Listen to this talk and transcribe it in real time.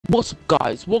What's up,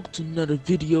 guys? Welcome to another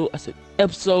video. I said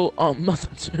episode on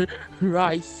Monster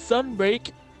Rise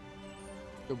Sunbreak.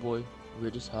 Your boy,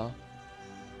 Weirdest How.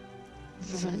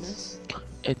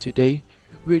 And today,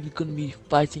 we're gonna be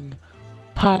fighting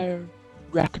Pyre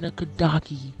Rakna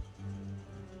Kadaki.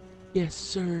 Yes,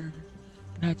 sir.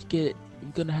 Gonna have to get it. We're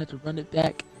gonna have to run it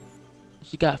back.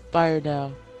 She got fire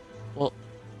now. Well,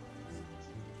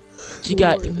 she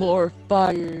got more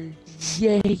fire.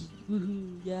 Yay!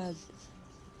 Woohoo! Yeah.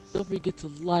 Don't forget to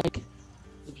like,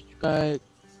 subscribe,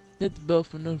 hit the bell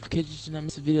for notifications so not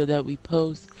miss a video that we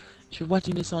post. If you're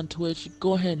watching this on Twitch,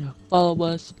 go ahead and follow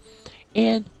us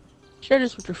and share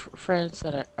this with your friends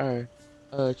so that our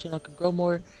channel can grow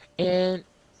more, and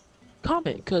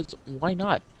comment, because why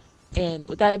not? And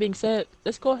with that being said,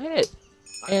 let's go ahead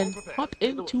and hop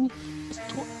into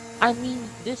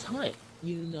this hunt.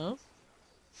 You know,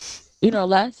 in our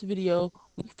last video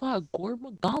we fought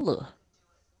Gormagala.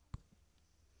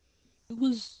 It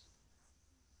was,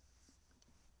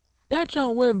 that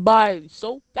jump went by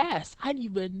so fast. I didn't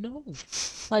even know.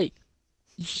 Like,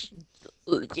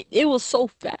 it was so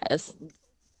fast.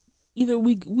 Either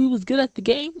we was good at the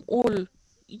game, or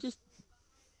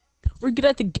we're good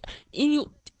at the game.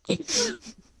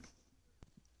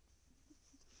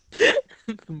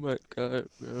 Oh my god,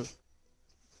 bro.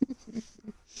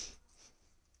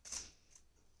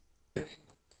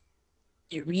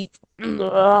 You read.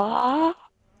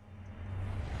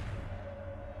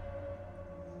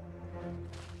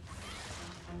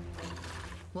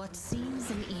 What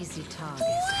seems an easy target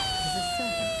is a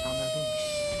serpent on a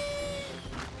leash,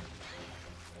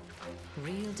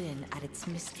 reeled in at its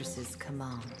mistress's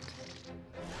command.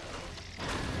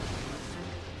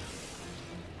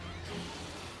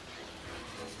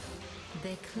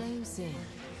 They close in,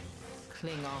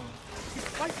 cling on,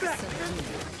 subdue,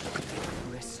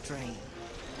 restrain,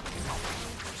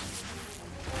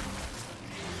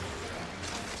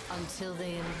 until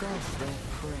they engulf their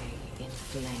prey in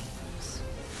flames.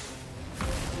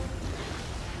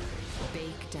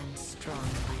 Baked and strung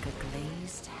like a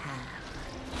glazed ham.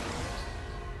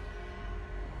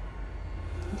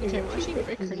 Okay, why she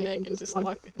break her neck and just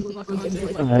lock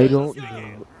I don't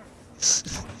know.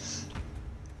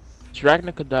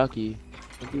 Rakna Kadaki.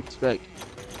 What do you expect?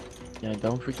 Yeah,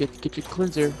 don't forget to get your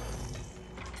cleanser.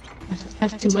 I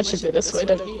have too much of it, that's why I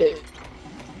don't need it.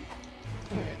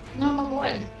 Alright. No, I'm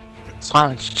one.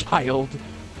 Silence, child.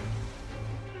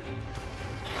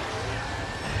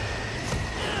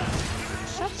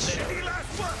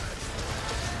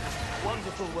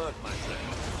 Wonderful work, my friend.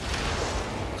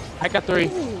 I got 3.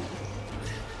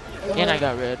 And I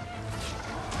got red.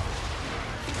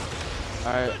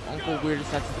 Alright, Uncle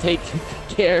Weirdest has to take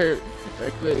care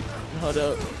right quick. Hold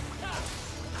up.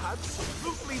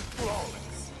 Absolutely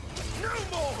flawless. No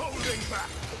more holding back.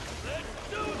 Let's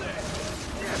do this.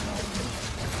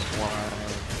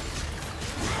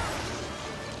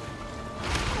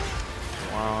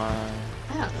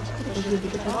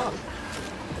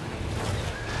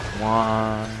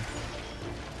 Why?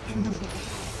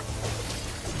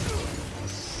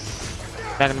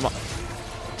 Back in the box.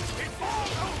 It's all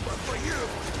over for you.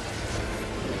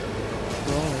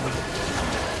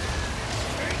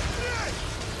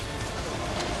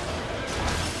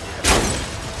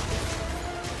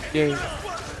 Yeah.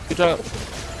 Good job.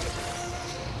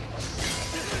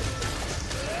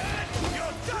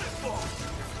 You're done for.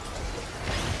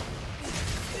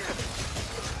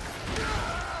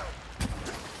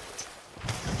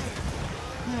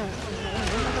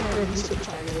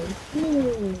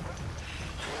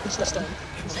 It's just done.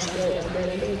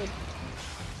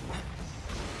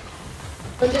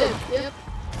 I did, yep.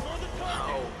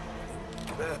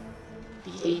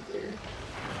 Behavior.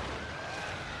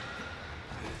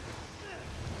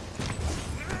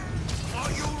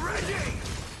 Are you ready?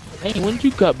 Hey, when did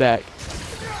you cut back?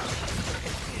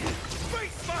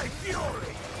 Face my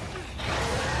fury.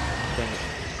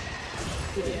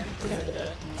 Yeah, we had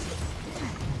that.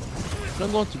 Can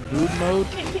I go into brood mode?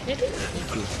 Thank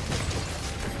you.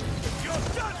 You're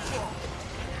done for.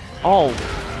 Oh,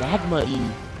 magma E.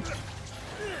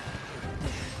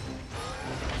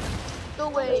 Go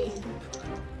away.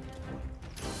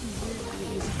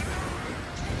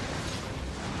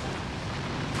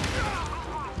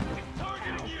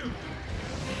 Targeting you.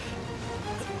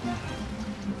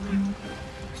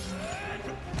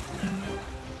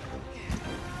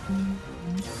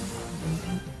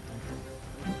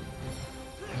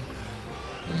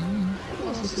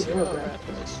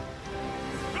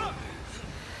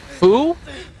 Who?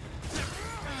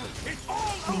 It's all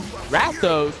over.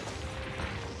 Rastos.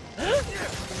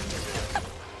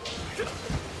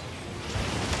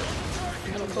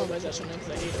 call my Joshua because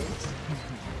I hate him.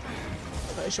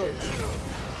 Alright, short.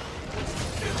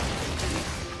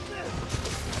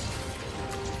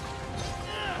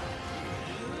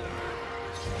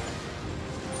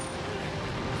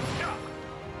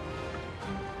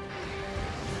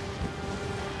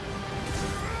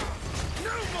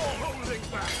 No more holding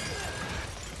back.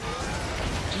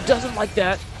 She doesn't like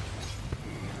that.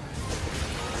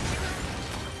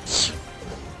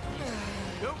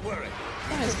 Don't worry.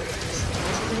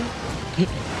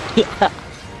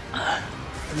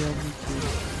 Yeah, me too.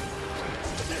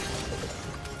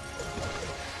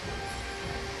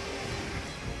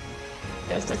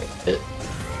 Yeah, it's like a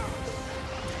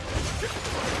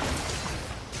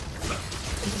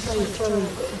This is how you throw them.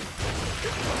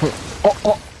 Oh,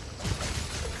 oh.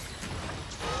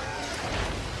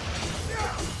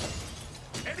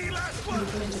 Any last one?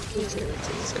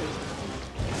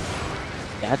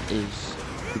 That is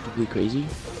particularly crazy.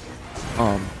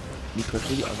 Me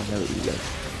personally, I would never eat like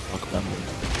talk about me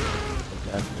like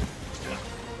that.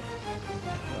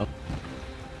 Oh.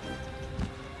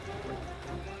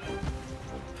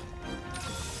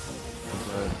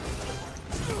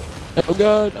 Oh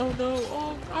god! Oh no!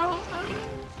 Oh! Oh!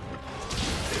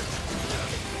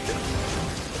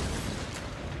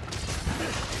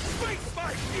 Face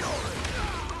my fury.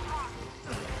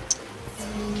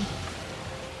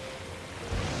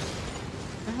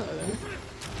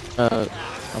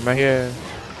 I'm right here.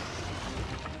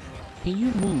 Can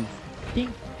you move? Think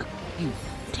you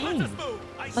dang.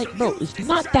 Like bro, it's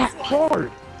not that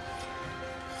hard.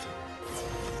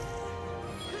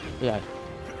 Yeah.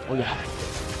 Oh yeah.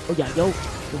 Oh yeah, yo.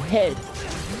 Go ahead.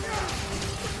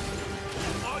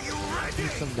 Are you Do ready?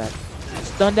 some of that.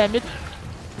 Stun damage.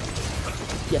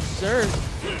 Yes, sir.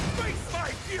 Face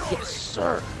my fury. Yes,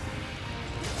 sir.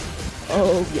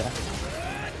 Oh yeah.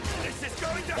 This is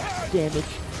going to That's hurt. damage.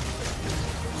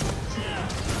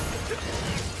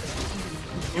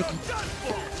 You're done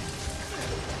for.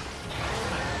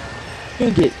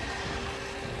 Dang it.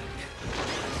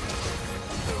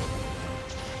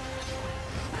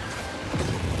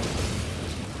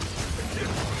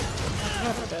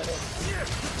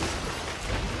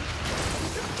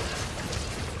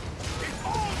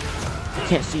 I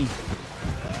can't see.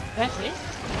 That's it?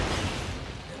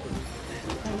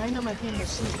 I know my pin was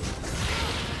sleep.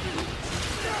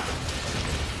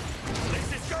 This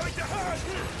is going to hurt.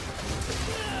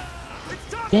 It's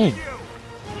time Dang. for you.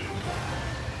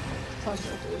 Talk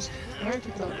about this.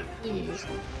 American Club, please.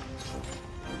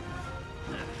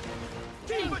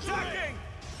 Keep attacking.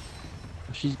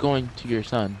 She's going to your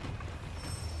son.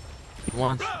 He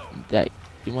wants that.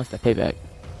 He wants that payback.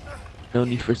 No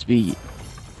need for speed.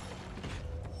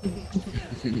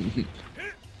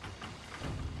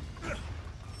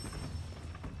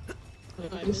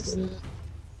 I missed it.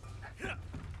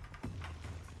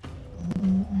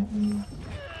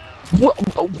 What?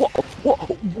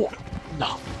 What?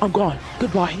 No, I'm gone.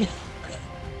 Goodbye.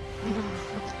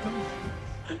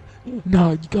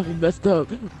 No, you got me messed up,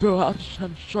 bro. I was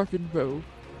trying to sharpen, bro.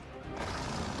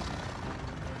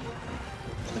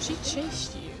 Oh, she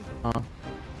chased you.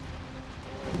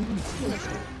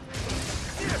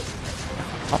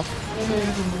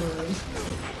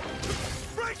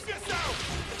 Brace yourself.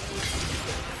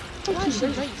 Why is she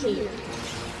right here?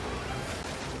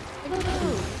 I don't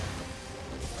know.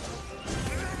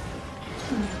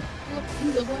 Look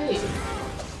the way.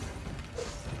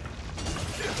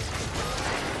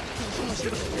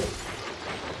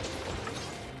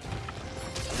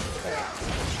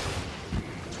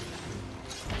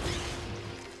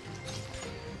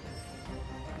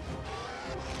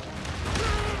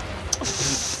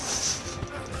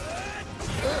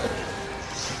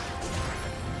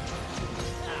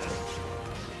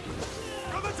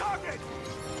 From the target.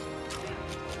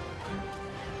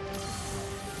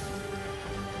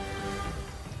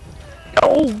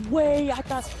 No way! I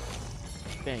thought.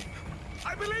 Bang.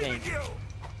 I believe in Thanks. you.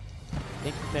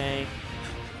 Thank you, bang.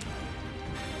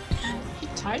 You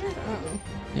tired? Uh-oh.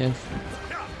 Yes.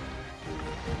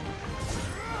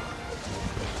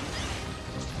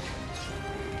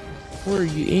 Where are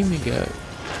you aiming at?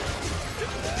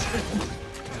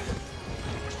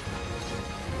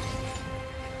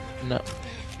 No.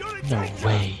 You're in No danger.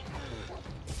 way.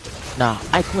 Nah,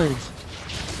 I cleanse.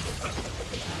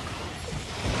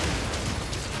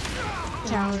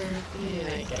 Tower. Yeah,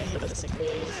 I get hit with a sick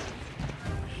wave.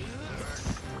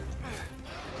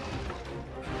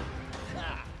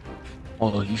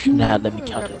 Oh, you shouldn't have let me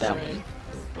counter that one.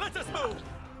 Let us move.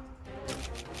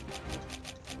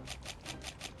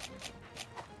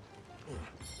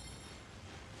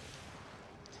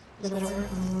 Does that work?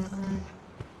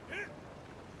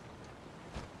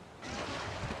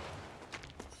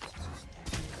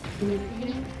 You're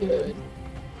eating good.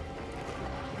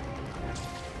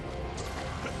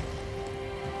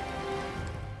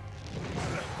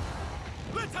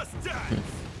 Let us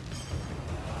dance!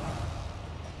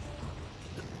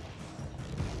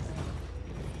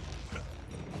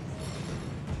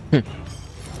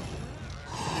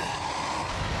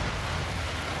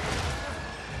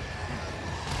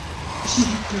 She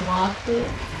blocked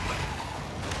it.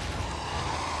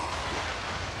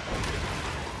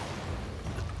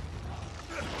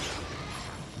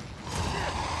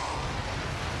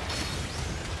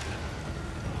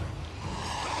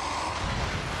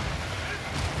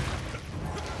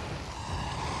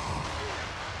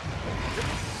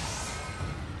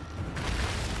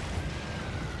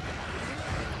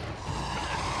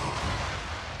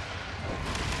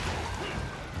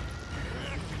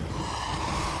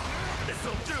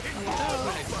 This'll do it!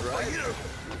 For you!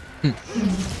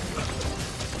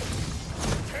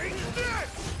 Take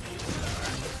this!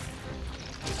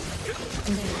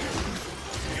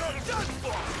 You're done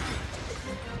for!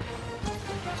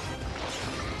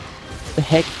 The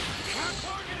heck?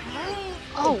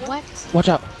 Oh, what? Watch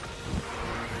out!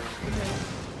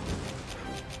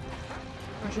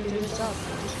 I should do this job.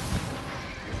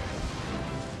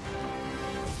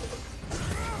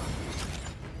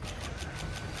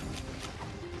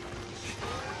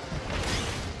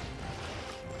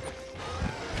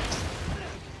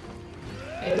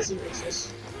 Hey, this is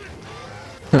racist.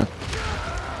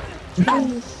 I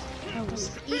was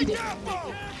eating.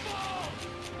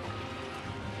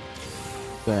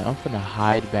 But I'm gonna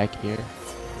hide back here.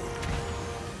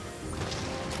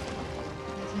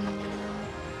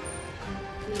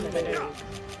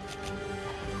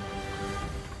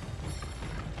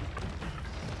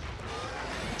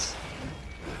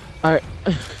 Alright.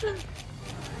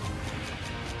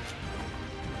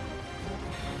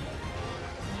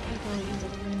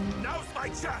 Now's my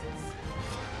chance!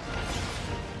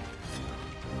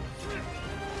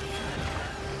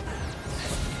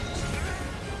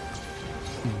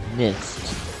 Missed.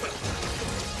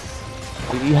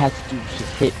 All you had to do was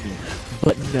just hit me.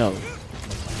 But no.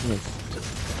 Missed.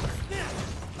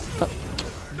 Oh,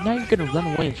 now you're gonna run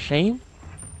away in shame?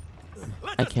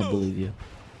 I can't believe you.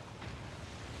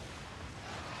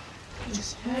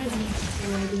 Just had me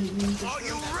before I didn't mean to. Are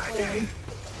you ready?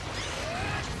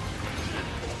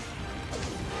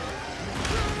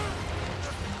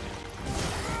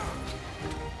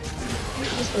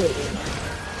 Just waiting.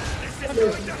 This is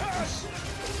going to hurt!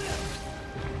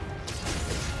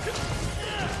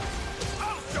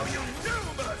 I'll show you no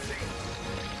mercy!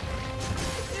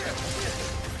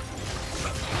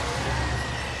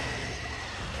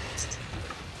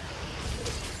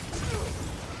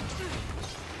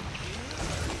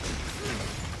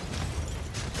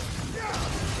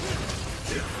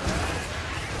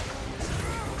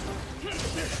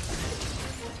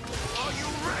 Are you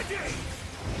ready?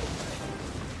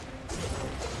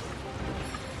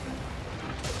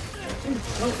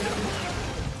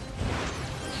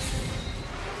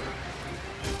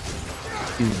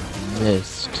 You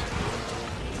missed.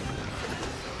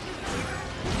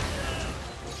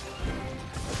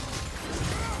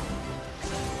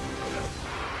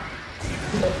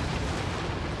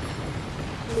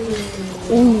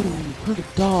 Ooh,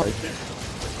 perfect dodge.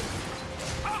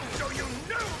 I'll show you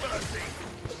no mercy!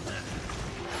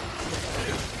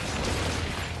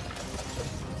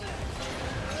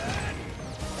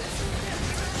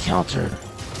 Counter.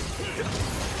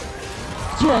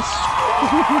 Yes!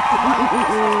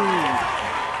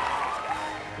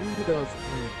 Ooh, that was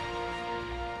good.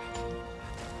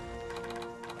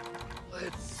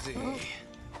 Let's see.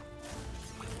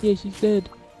 Yeah, she said.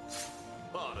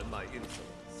 Pardon my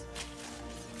insolence.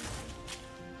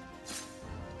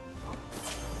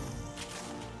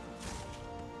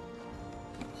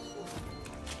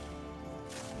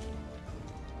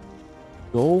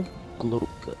 Go glow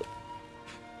good.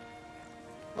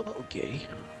 Okay.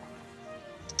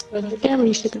 But the camera,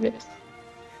 you should have it.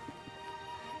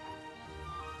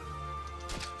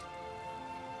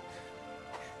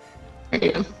 There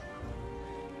you go.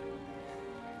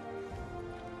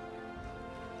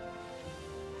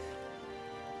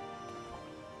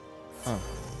 Huh.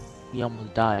 He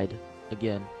almost died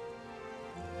again.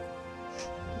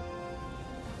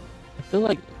 I feel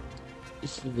like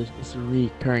it's a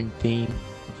recurring theme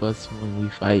of us when we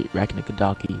fight Rakna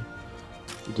Kadaki.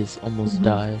 We just almost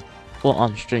die. Well,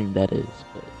 on stream that is,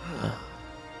 but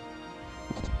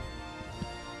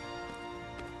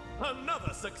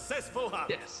Another successful hunt.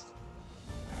 Yes.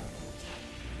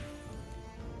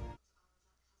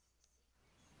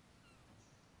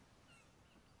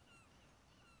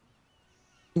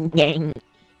 Gang.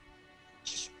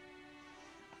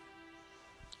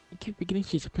 keep forgetting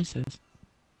she's a princess.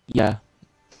 Yeah.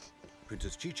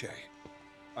 Princess Chiche,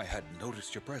 I hadn't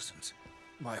noticed your presence.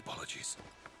 My apologies.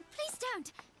 Please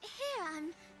don't. Here,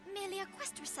 I'm merely a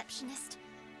quest receptionist.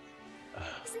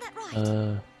 Isn't that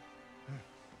right?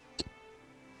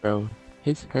 Bro,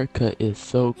 his haircut is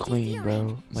so Lady clean, Fiore,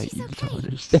 bro. Like, she's you okay. don't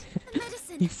understand. The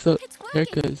medicine, He's so it's working.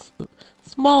 haircut is so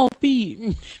small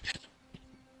feet.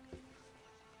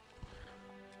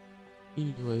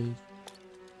 Anyways,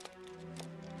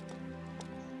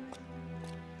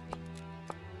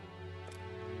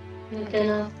 Okay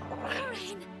now.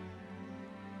 Aaron,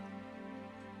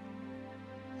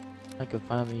 I can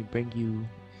finally bring you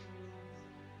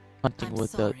hunting I'm with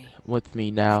sorry. with me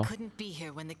I now. couldn't be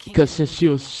here when the king. Because since she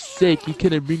was sick, you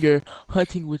couldn't bring her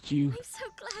hunting with you. I'm so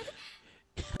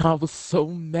glad. I was so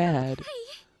mad. Hey,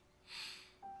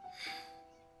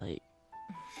 Like,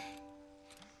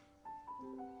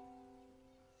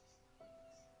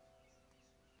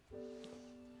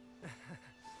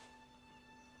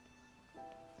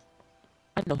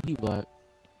 I know he would.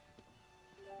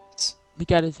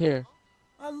 Look at his hair.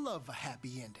 I love a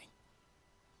happy ending.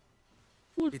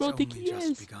 Who would It's bro think only he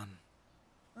just is? begun.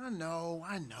 I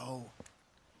know.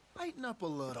 Lighten up a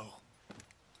little.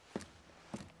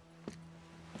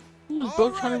 Who's bro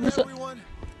All trying to right, mess up? everyone.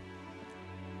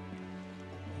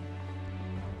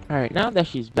 Alright, now that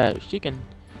she's back, she can.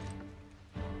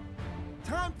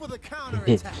 Time for the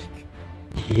counterattack.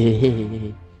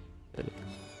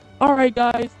 Alright,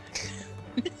 guys.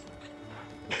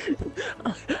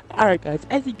 Alright, guys,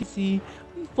 as you can see,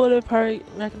 we fought up Pyre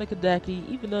Rakna Kadaki,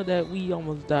 even though that we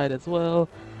almost died as well.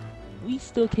 We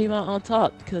still came out on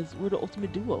top because we're the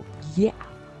ultimate duo. Yeah.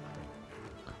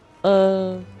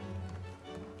 With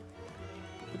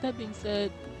that being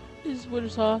said, this is Winter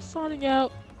Sauce signing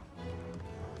out,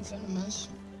 Is that a mess?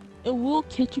 and we'll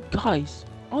catch you guys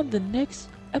on the next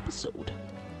episode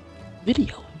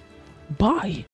video. Bye.